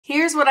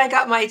Here's what I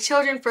got my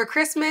children for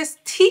Christmas,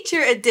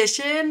 teacher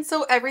edition.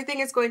 So everything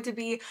is going to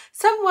be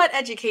somewhat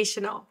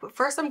educational. But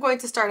first I'm going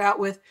to start out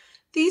with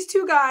these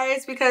two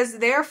guys because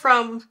they're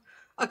from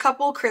a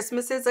couple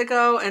Christmases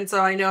ago. And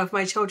so I know if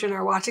my children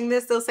are watching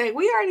this, they'll say,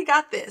 we already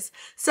got this.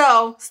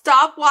 So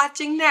stop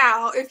watching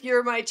now if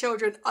you're my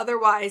children.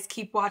 Otherwise,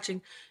 keep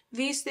watching.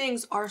 These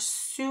things are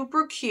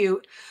super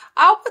cute.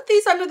 I'll put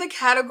these under the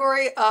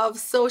category of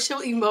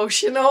social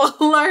emotional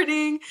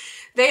learning.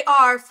 They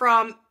are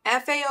from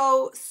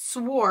FAO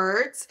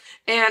Schwarz,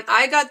 and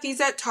I got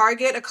these at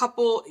Target a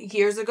couple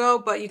years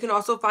ago, but you can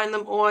also find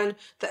them on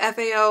the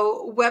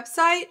FAO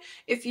website.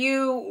 If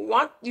you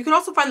want, you can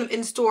also find them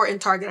in store in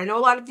Target. I know a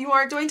lot of you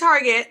aren't doing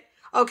Target,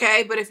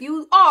 okay, but if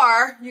you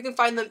are, you can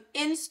find them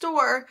in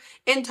store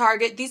in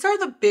Target. These are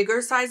the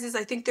bigger sizes.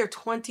 I think they're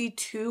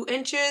 22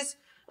 inches.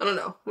 I don't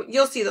know.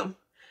 You'll see them.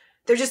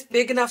 They're just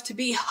big enough to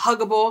be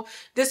huggable.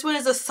 This one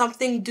is a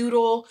something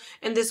doodle,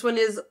 and this one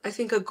is, I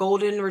think, a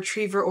golden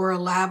retriever or a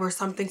lab or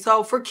something.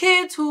 So for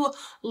kids who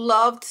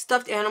loved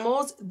stuffed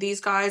animals, these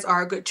guys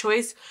are a good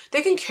choice.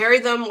 They can carry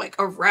them like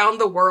around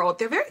the world.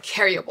 They're very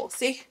carryable,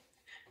 see?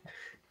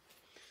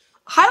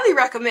 Highly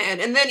recommend.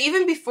 And then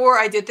even before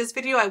I did this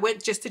video, I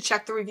went just to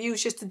check the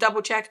reviews, just to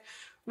double check.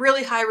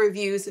 Really high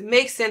reviews. It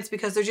makes sense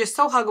because they're just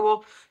so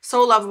huggable,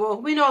 so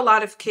lovable. We know a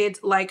lot of kids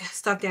like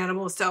stuffed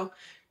animals, so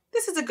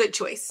this is a good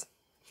choice.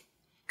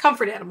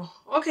 Comfort animal.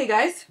 Okay,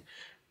 guys.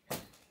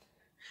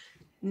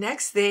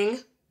 Next thing,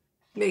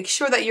 make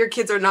sure that your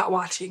kids are not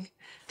watching.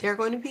 They're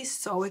going to be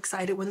so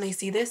excited when they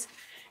see this.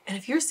 And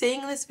if you're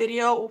seeing this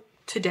video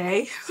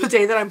today, the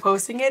day that I'm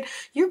posting it,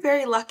 you're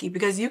very lucky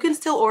because you can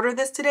still order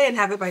this today and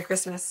have it by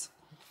Christmas.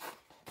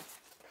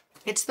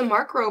 It's the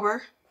Mark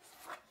Rober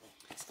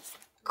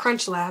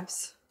Crunch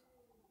Labs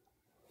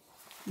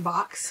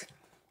box.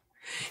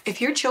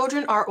 If your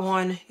children are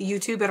on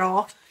YouTube at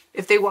all,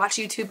 if they watch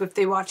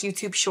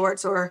YouTube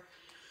Shorts, or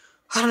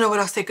I don't know what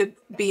else they could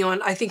be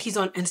on. I think he's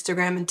on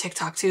Instagram and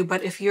TikTok too.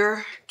 But if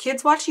your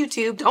kids watch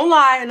YouTube, don't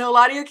lie, I know a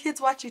lot of your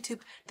kids watch YouTube,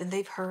 then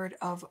they've heard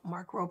of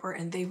Mark Rober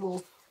and they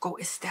will go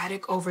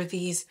ecstatic over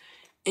these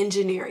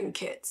engineering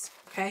kits.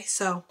 Okay,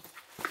 so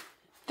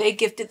they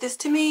gifted this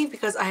to me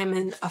because I am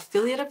an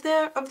affiliate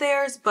of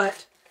theirs,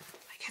 but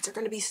my kids are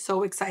going to be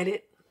so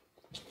excited.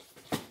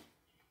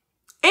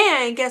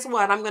 And guess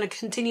what? I'm going to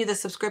continue the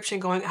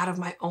subscription going out of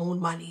my own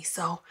money.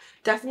 So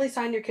definitely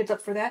sign your kids up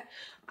for that.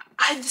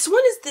 This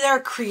one is their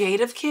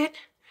creative kit.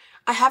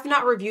 I have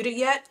not reviewed it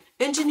yet.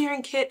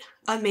 Engineering kit,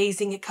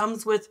 amazing. It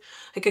comes with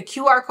like a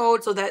QR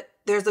code so that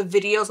there's a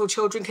video so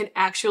children can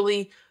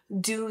actually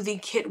do the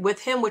kit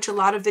with him, which a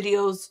lot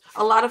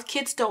of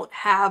kids don't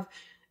have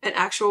an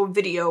actual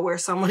video where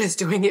someone is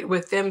doing it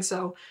with them.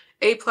 So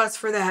A+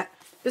 for that.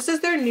 This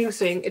is their new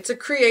thing. It's a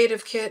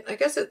creative kit. I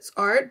guess it's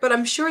art, but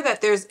I'm sure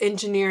that there's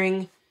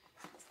engineering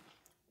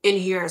in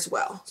here as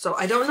well. So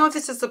I don't know if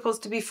this is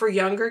supposed to be for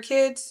younger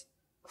kids.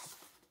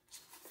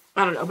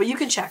 I don't know, but you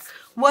can check.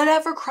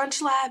 Whatever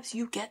Crunch Labs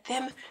you get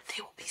them,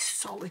 they will be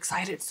so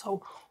excited.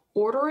 So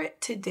order it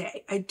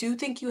today. I do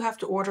think you have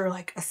to order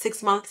like a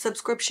 6-month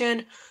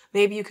subscription.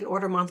 Maybe you can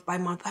order month by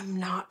month. I'm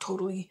not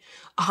totally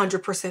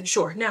 100%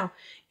 sure. Now,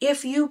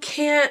 if you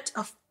can't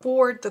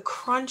afford the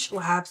Crunch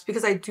Labs,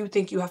 because I do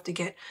think you have to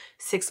get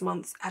 6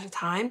 months at a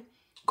time,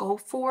 go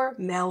for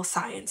Mel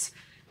Science.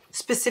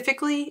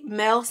 Specifically,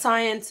 Mel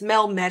Science,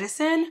 Mel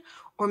Medicine,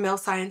 or Mel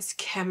Science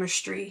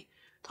Chemistry.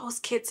 Those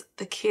kits,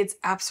 the kids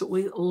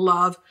absolutely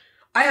love.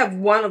 I have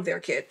one of their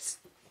kits.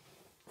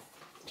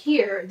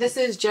 Here, this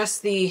is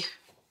just the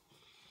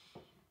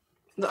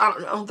I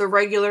don't know, the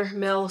regular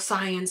Mel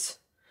Science,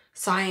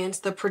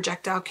 the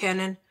projectile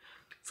cannon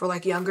for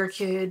like younger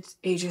kids,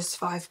 ages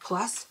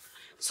 5+.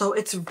 So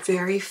it's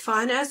very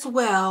fun as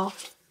well.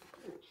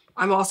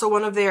 I'm also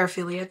one of their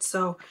affiliates,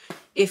 so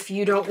if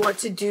you don't want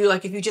to do,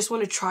 like if you just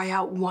want to try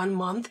out 1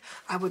 month,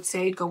 I would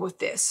say go with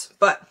this.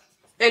 But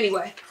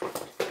anyway,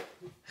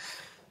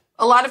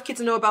 a lot of kids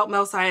know about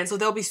Mel Science, so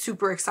they'll be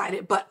super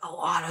excited, but a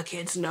lot of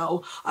kids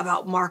know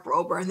about Mark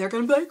Rober, and they're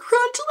going to be like,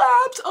 Crunch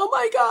Labs, oh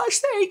my gosh,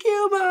 thank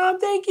you, Mom,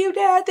 thank you,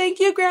 Dad,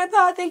 thank you,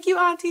 Grandpa, thank you,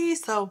 Auntie.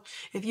 So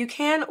if you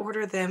can,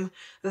 order them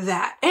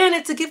that. And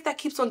it's a gift that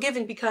keeps on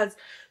giving because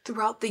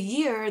throughout the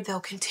year, they'll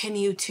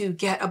continue to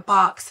get a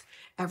box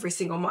every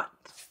single month.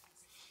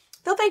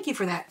 They'll thank you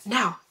for that.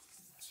 Now,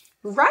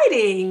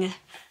 writing,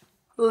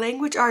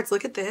 language arts,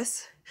 look at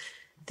this.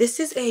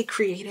 This is a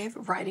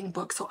creative writing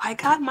book. So I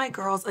got my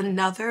girls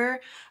another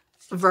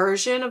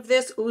version of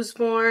this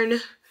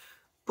Usborne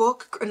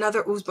book,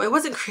 another Usborne. It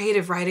wasn't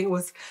creative writing, it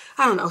was,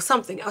 I don't know,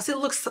 something else. It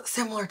looks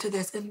similar to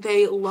this and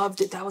they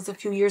loved it. That was a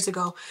few years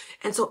ago.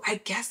 And so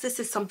I guess this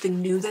is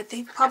something new that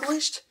they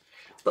published.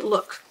 But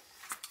look,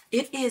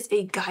 it is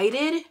a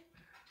guided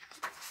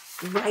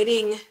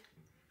writing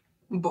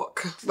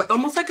book, but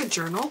almost like a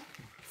journal.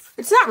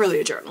 It's not really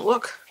a journal,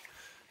 look.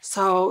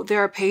 So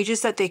there are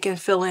pages that they can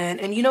fill in.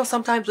 And you know,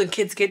 sometimes when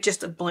kids get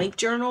just a blank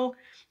journal,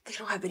 they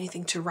don't have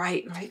anything to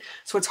write, right?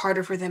 So it's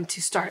harder for them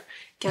to start.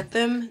 Get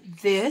them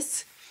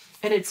this,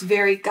 and it's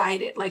very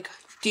guided. Like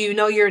Do you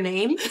know your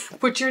name?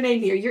 Put your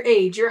name here, your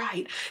age, your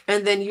height.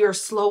 And then you're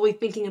slowly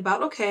thinking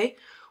about, okay,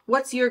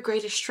 what's your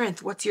greatest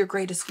strength? What's your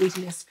greatest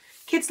weakness?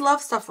 Kids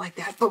love stuff like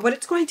that. But what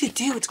it's going to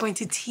do, it's going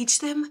to teach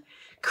them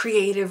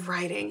creative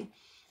writing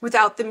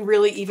without them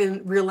really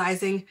even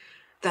realizing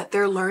that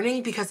they're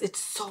learning, because it's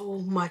so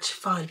much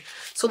fun.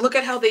 So look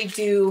at how they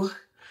do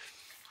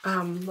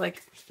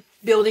like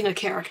building a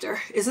character.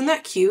 Isn't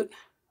that cute?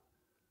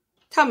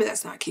 Tell me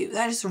that's not cute.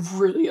 That is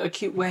really a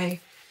cute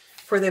way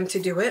for them to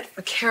do it.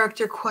 A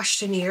character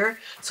questionnaire.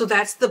 So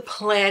that's the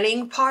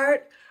planning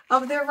part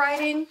of their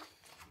writing.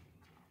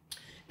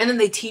 And then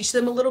they teach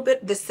them a little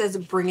bit. This says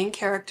bringing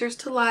characters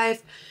to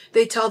life.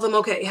 They tell them,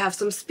 okay, have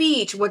some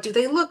speech. What do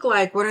they look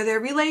like? What are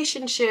their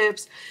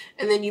relationships?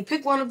 And then you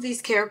pick one of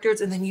these characters,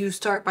 and then you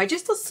start by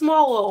just a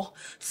small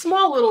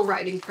little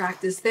writing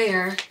practice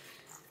there.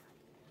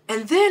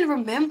 And then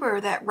remember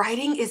that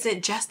writing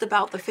isn't just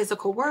about the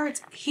physical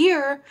words.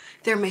 Here,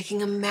 they're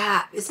making a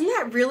map. Isn't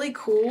that really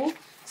cool?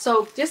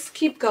 So just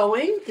keep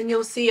going and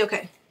you'll see,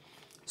 okay,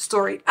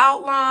 story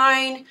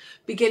outline,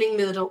 beginning,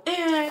 middle,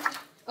 end.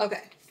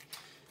 Okay.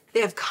 They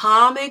have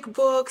comic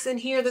books in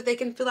here that they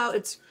can fill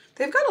out.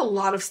 They've got a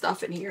lot of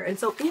stuff in here. And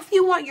so if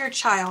you want your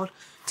child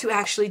to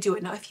actually do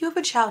it, now if you have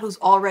a child who's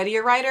already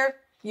a writer,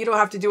 you don't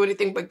have to do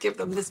anything but give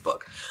them this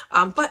book.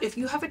 But if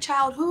you have a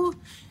child who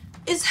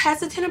is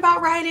hesitant about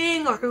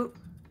writing, or who,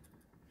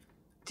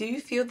 do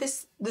you feel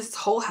this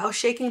whole house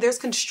shaking? There's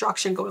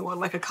construction going on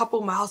like a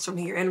couple miles from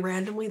here, and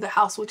randomly the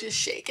house will just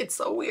shake. It's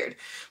so weird.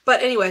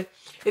 But anyway,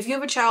 if you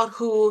have a child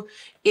who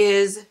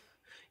is,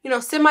 you know,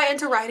 semi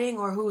into writing,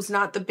 or who's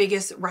not the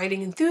biggest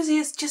writing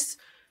enthusiast, just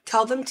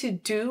tell them to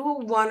do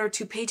 1 or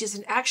 2 pages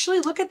and actually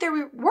look at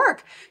their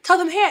work. Tell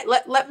them, hey,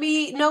 let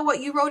me know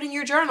what you wrote in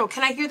your journal.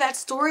 Can I hear that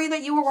story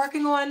that you were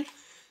working on?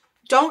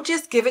 Don't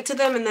just give it to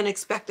them and then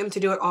expect them to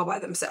do it all by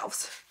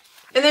themselves.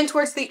 And then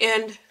towards the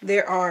end,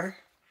 there are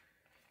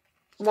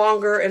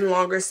longer and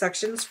longer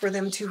sections for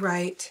them to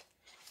write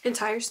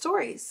entire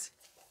stories.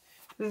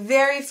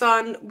 Very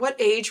fun. What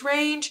age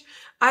range?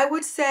 I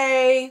would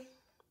say,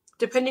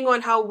 depending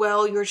on how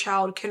well your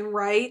child can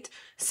write,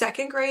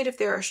 2nd grade if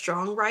they're a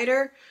strong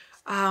writer,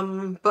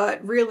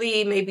 but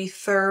really maybe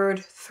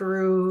 3rd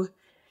through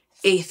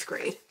 8th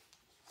grade.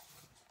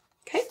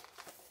 Okay.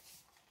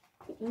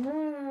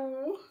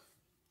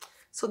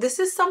 So this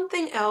is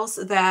something else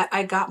that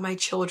I got my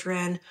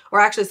children, or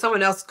actually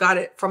someone else got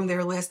it from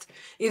their list,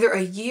 either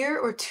a year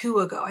or 2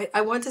 ago. I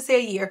want to say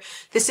a year.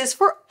 This is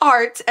for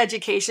art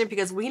education,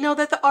 because we know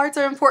that the arts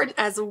are important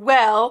as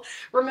well.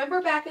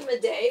 Remember back in the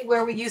day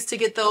where we used to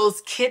get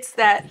those kits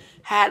that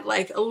had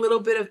like a little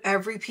bit of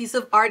every piece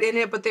of art in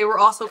it, but they were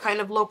also kind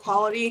of low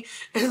quality,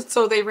 and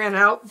so they ran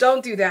out?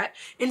 Don't do that.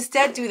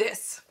 Instead, do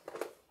this.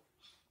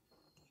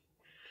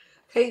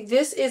 Okay,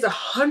 this is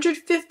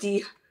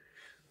 150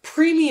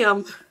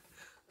 premium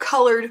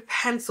colored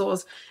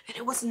pencils, and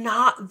it was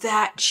not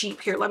that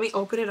cheap. Here, let me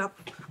open it up.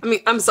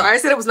 I'm sorry, I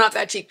said it was not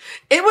that cheap.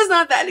 It was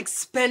not that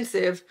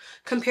expensive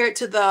compared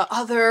to the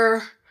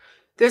other,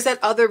 there's that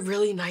other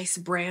really nice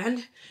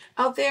brand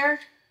out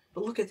there.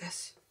 But look at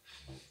this.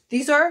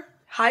 These are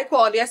high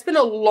quality. I spent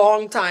a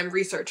long time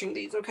researching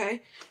these,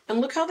 okay?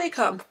 And look how they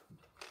come.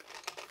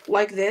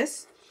 Like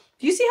this.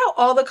 Do you see how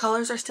all the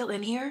colors are still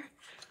in here?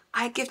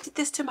 I gifted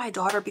this to my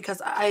daughter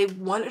because I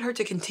wanted her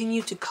to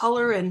continue to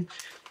color and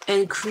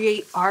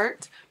create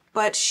art,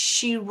 but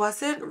she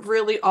wasn't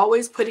really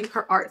always putting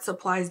her art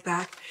supplies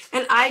back.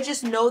 And I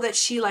just know that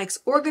she likes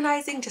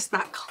organizing, just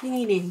not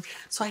cleaning.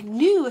 So I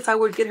knew if I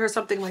would get her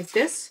something like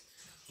this,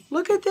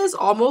 look at this,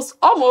 almost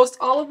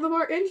all of them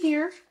are in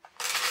here.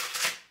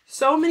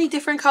 So many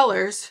different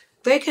colors.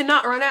 They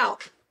cannot run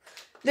out.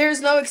 There's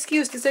no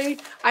excuse to say,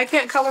 I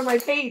can't color my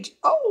page.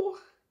 Oh,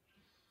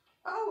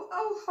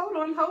 hold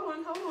on.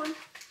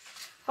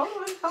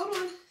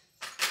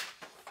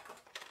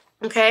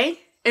 Okay,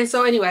 and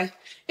so anyway,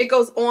 it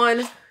goes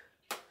on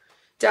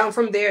down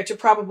from there to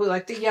probably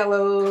like the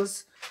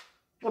yellows,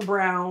 the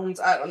browns,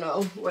 I don't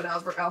know,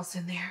 whatever else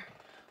in there.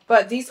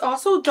 But these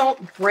also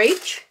don't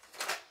break,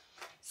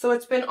 so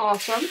it's been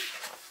awesome.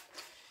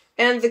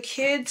 And the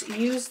kids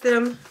use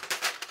them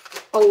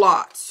a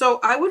lot. So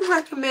I would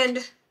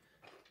recommend,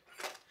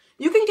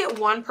 you can get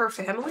 1 per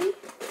family.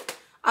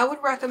 I would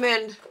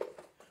recommend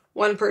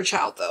 1 per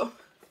child though.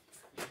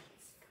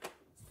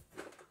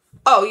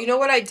 Oh, you know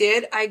what I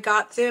did? I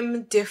got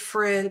them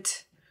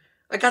different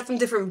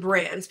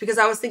brands, because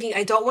I was thinking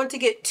I don't want to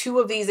get 2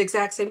 of these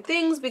exact same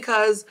things,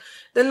 because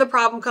then the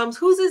problem comes,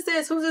 whose is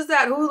this? Whose is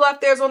that? Who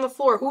left theirs on the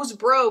floor? Who's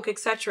broke,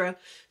 etc.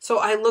 So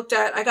I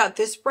got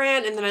this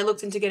brand, and then I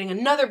looked into getting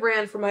another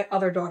brand for my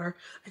other daughter.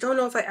 I don't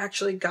know if I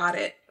actually got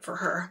it for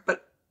her,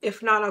 but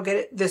if not, I'll get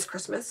it this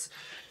Christmas.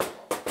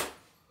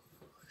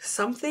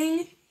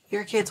 Something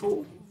your kids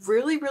will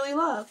really, really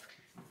love.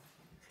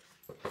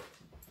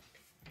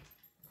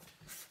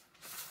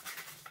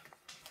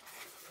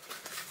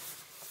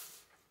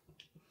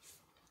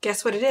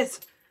 Guess what it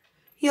is?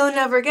 You'll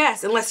never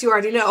guess unless you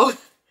already know.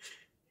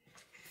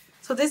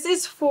 So this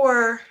is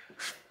for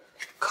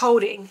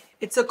coding.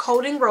 It's a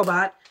coding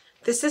robot.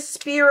 This is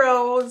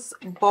Spiro's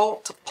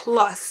Bolt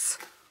Plus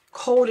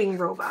coding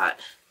robot.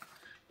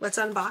 Let's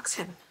unbox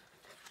him.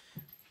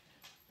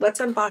 Let's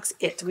unbox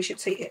it. We should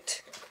say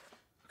it.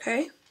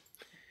 Okay?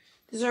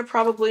 These are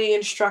probably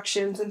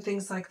instructions and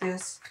things like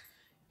this.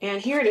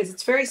 And here it is.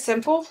 It's very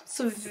simple. It's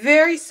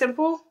very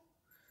simple,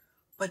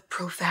 but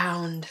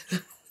profound.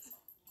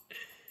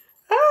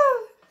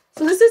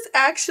 So this is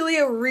actually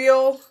a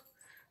real...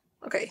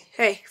 Okay,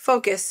 hey,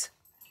 focus.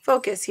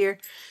 Focus here.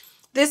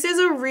 This is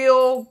a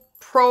real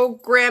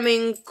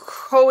programming,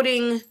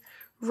 coding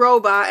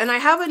robot. And I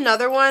have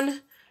another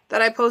one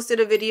that I posted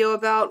a video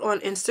about on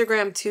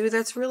Instagram too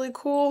that's really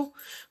cool,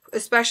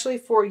 especially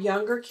for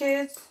younger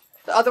kids.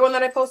 The other one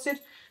that I posted,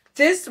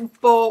 this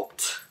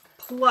Bolt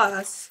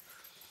Plus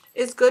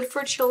is good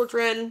for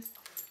children,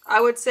 I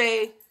would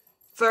say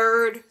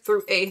 3rd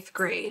through 8th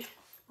grade.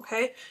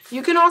 Okay,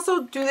 you can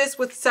also do this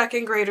with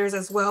 2nd graders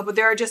as well, but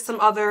there are just some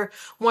other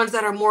ones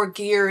that are more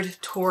geared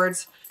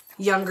towards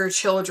younger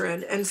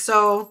children. And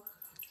so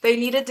they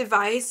need a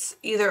device,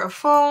 either a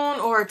phone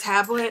or a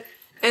tablet,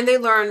 and they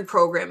learn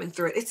programming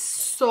through it. It's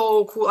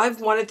so cool.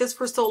 I've wanted this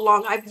for so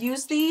long. I've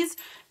used these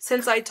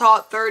since I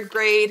taught 3rd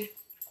grade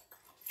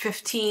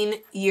 15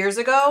 years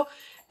ago.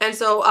 And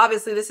so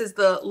obviously this is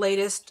the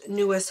latest,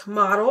 newest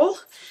model,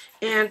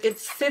 and it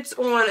sits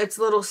on its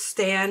little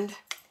stand.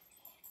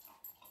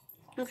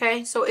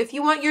 Okay, so if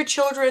you want your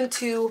children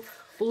to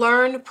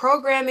learn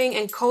programming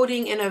and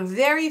coding in a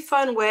very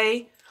fun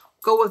way,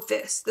 go with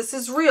this. This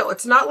is real.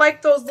 It's not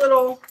like those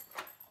little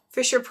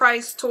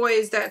Fisher-Price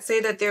toys that say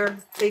that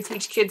they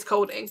teach kids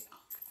coding.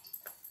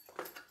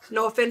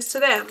 No offense to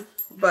them,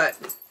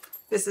 but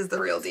this is the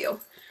real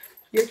deal.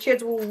 Your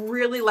kids will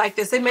really like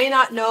this. They may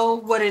not know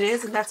what it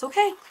is, and that's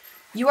okay.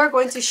 You are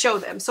going to show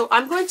them. So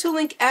I'm going to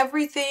link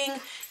everything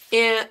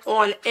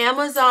on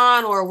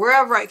Amazon or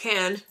wherever I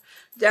can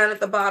down at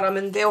the bottom,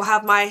 and there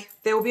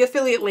will be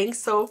affiliate links,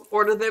 so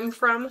order them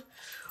from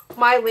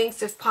my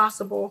links if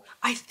possible.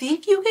 I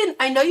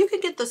know you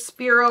can get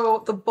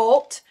the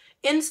Bolt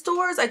in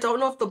stores. I don't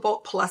know if the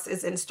Bolt Plus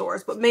is in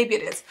stores, but maybe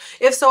it is.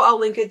 If so, I'll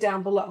link it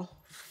down below.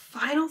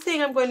 Final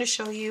thing I'm going to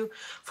show you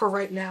for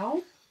right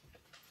now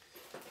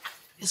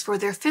is for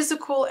their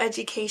physical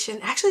education.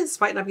 Actually,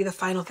 this might not be the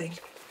final thing,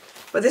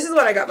 but this is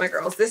what I got my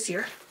girls this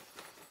year.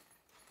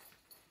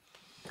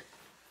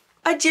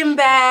 A gym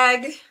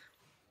bag.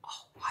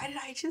 Oh, why did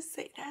I just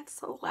say that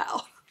so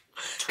loud?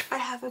 I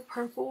have a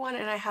purple one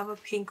and I have a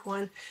pink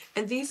one.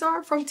 And these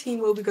are from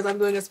Temu because I'm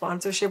doing a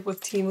sponsorship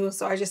with Temu.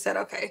 So I just said,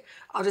 okay,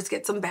 I'll just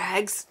get some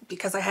bags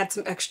because I had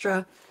some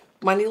extra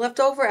money left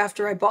over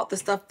after I bought the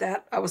stuff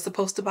that I was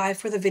supposed to buy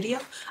for the video.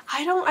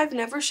 I've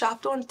never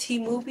shopped on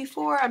Temu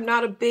before. I'm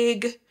not a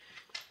big,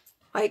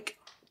 like,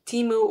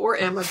 Temu or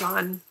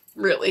Amazon,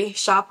 really,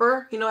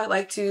 shopper. You know, I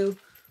like to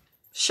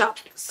shop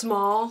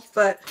small,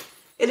 but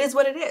it is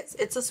what it is.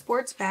 It's a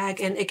sports bag,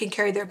 and it can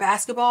carry their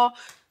basketball,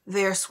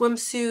 their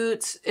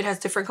swimsuits. It has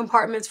different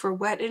compartments for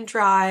wet and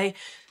dry,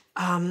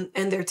 and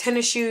their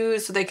tennis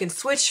shoes, so they can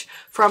switch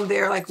from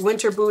their, like,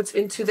 winter boots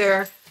into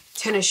their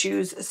tennis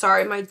shoes.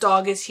 Sorry, my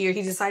dog is here.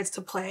 He decides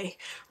to play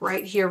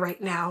right here,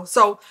 right now.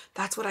 So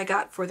that's what I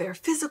got for their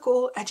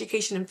physical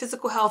education and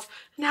physical health.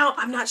 Now,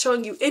 I'm not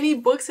showing you any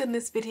books in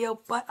this video,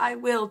 but I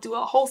will do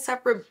a whole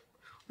separate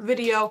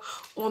video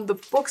on the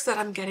books that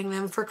I'm getting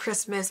them for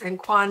Christmas and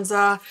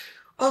Kwanzaa.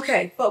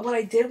 Okay, but what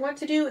I did want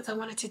to do is I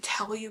wanted to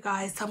tell you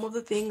guys some of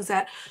the things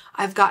that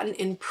I've gotten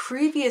in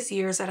previous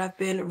years that have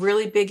been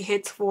really big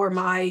hits for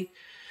my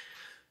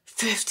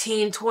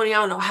 15, 20, I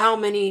don't know how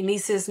many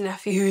nieces,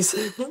 nephews,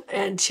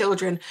 and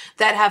children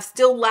that have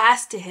still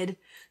lasted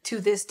to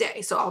this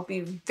day. So I'll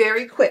be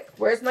very quick.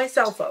 Where's my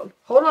cell phone?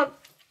 Hold on.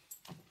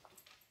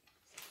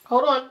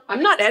 Hold on.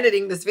 I'm not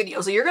editing this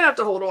video, so you're going to have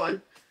to hold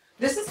on.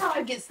 This is how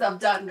I get stuff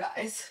done,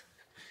 guys.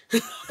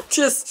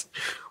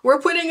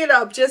 We're putting it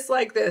up just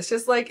like this,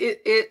 just like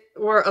it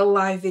were a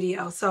live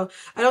video. So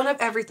I don't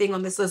have everything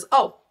on this list.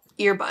 Oh,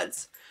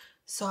 earbuds.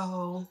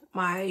 So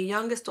my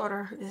youngest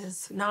daughter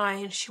is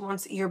 9. She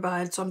wants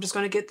earbuds. So I'm just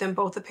going to get them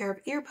both a pair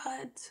of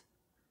earbuds.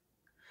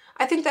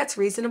 I think that's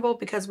reasonable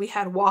because we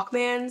had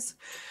Walkmans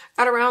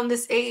at around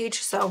this age.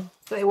 So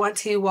they want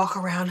to walk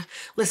around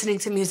listening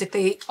to music.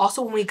 They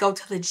also, when we go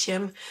to the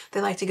gym,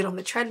 they like to get on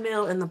the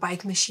treadmill and the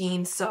bike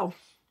machine. So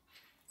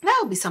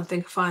that'll be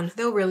something fun.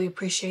 They'll really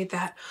appreciate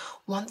that.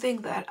 One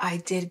thing that I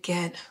did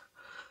get,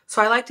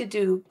 so I like to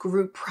do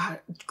group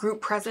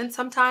presents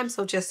sometimes,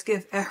 so just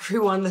give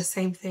everyone the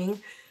same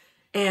thing.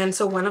 And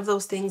so one of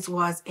those things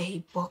was a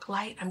book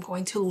light. I'm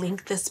going to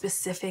link the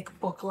specific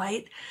book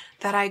light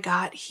that I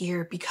got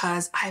here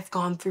because I've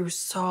gone through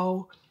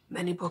so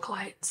many book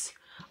lights.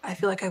 I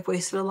feel like I've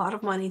wasted a lot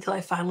of money until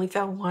I finally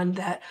found one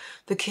that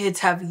the kids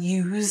have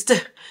used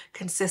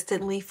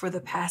consistently for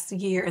the past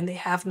year and they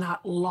have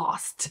not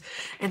lost.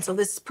 And so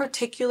this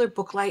particular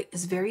book light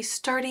is very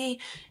sturdy.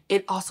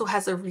 It also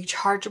has a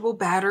rechargeable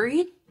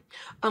battery.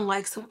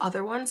 unlike some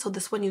other ones. So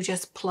this one you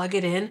just plug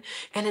it in,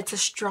 and it's a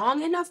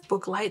strong enough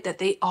book light that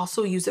they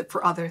also use it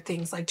for other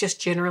things, like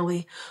just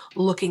generally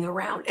looking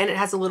around, and it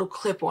has a little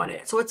clip on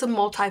it. So it's a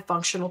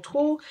multifunctional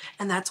tool,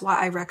 and that's why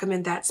I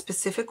recommend that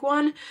specific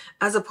one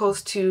as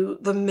opposed to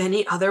the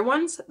many other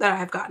ones that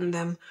I've gotten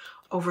them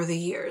over the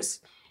years.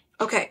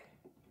 Okay,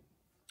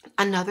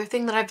 another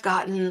thing that I've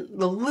gotten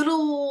the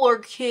littler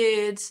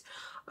kids,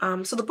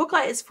 so the book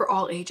light is for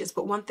all ages,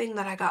 but one thing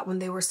that I got when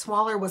they were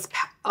smaller was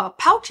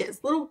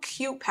pouches, little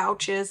cute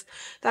pouches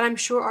that I'm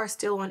sure are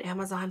still on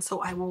Amazon, so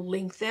I will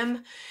link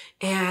them.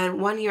 And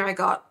one year I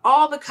got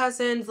all the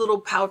cousins little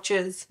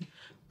pouches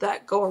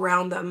that go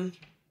around them.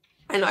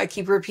 I know I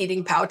keep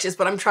repeating pouches,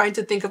 but I'm trying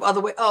to think of other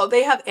ways. Oh,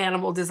 they have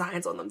animal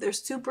designs on them. They're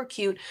super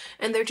cute,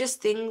 and they're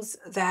just things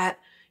that,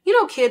 you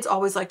know, kids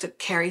always like to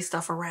carry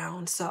stuff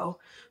around. So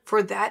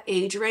for that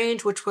age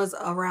range, which was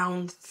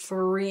around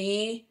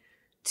 3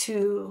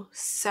 to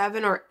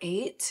 7 or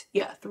 8,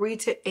 yeah, 3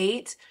 to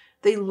 8,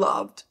 they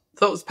loved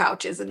those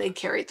pouches and they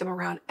carried them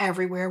around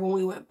everywhere when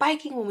we went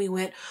biking, when we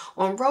went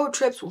on road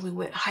trips, when we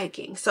went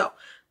hiking. So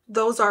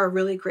those are a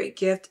really great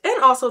gift.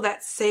 And also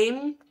that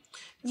same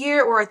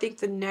year, or I think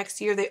the next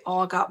year, they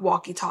all got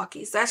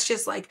walkie-talkies. That's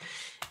just like,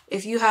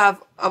 if you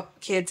have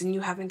kids and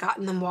you haven't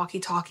gotten them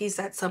walkie-talkies,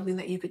 that's something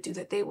that you could do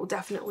that they will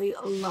definitely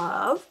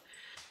love.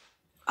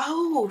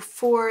 Oh,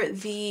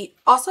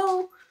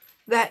 also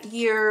that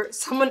year,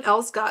 someone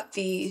else got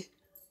the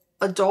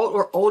adult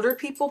or older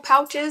people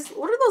pouches.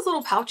 What are those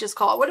little pouches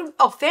called?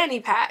 Oh, fanny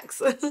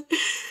packs.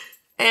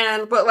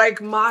 But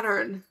like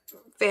modern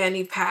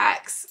fanny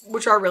packs,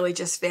 which are really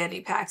just fanny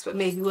packs, but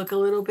maybe look a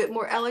little bit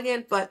more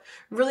elegant, but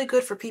really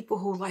good for people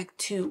who like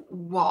to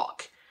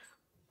walk.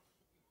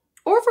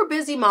 Or for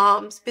busy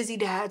moms, busy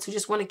dads who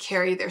just want to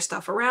carry their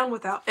stuff around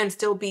without and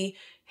still be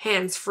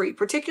hands-free,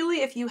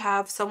 particularly if you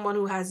have someone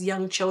who has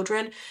young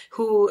children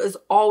who is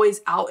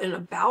always out and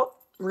about.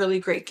 Really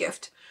great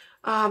gift.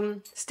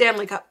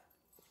 Stanley Cup.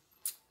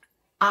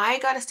 I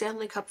got a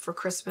Stanley Cup for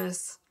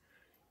Christmas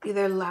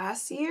either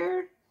last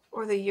year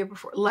or the year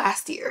before.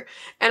 Last year.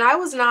 And I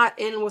was not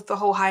in with the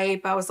whole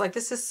hype. I was like,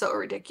 this is so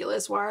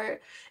ridiculous. Why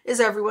is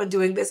everyone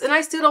doing this? And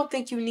I still don't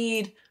think you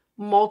need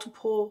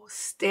multiple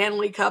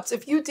Stanley Cups.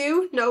 If you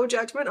do, no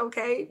judgment,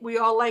 okay? We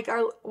all like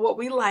what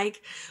we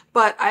like.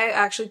 But I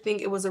actually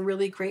think it was a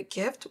really great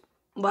gift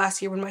last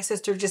year when my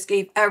sister just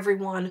gave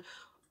everyone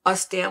a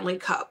Stanley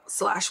Cup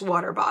 /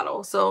 water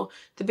bottle. So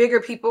the bigger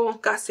people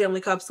got Stanley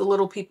Cups, the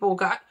little people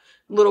got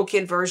little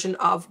kid version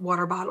of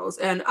water bottles.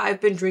 And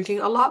I've been drinking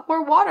a lot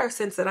more water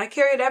since then. I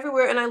carry it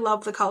everywhere and I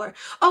love the color.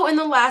 Oh, and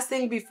the last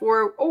thing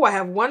before, I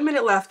have 1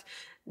 minute left.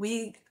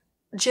 We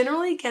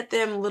generally get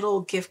them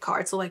little gift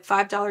cards, so like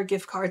 $5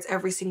 gift cards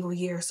every single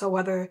year. So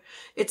whether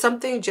it's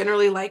something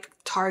generally like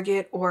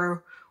Target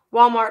or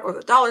Walmart or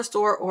the dollar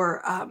store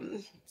or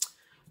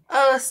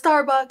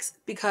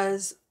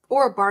Starbucks,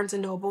 or Barnes &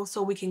 Noble,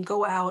 so we can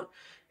go out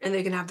and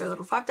they can have their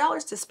little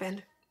 $5 to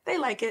spend. They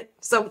like it.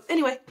 So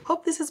anyway,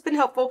 hope this has been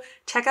helpful.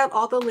 Check out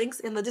all the links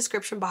in the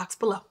description box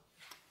below.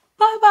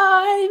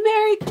 Bye-bye.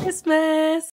 Merry Christmas.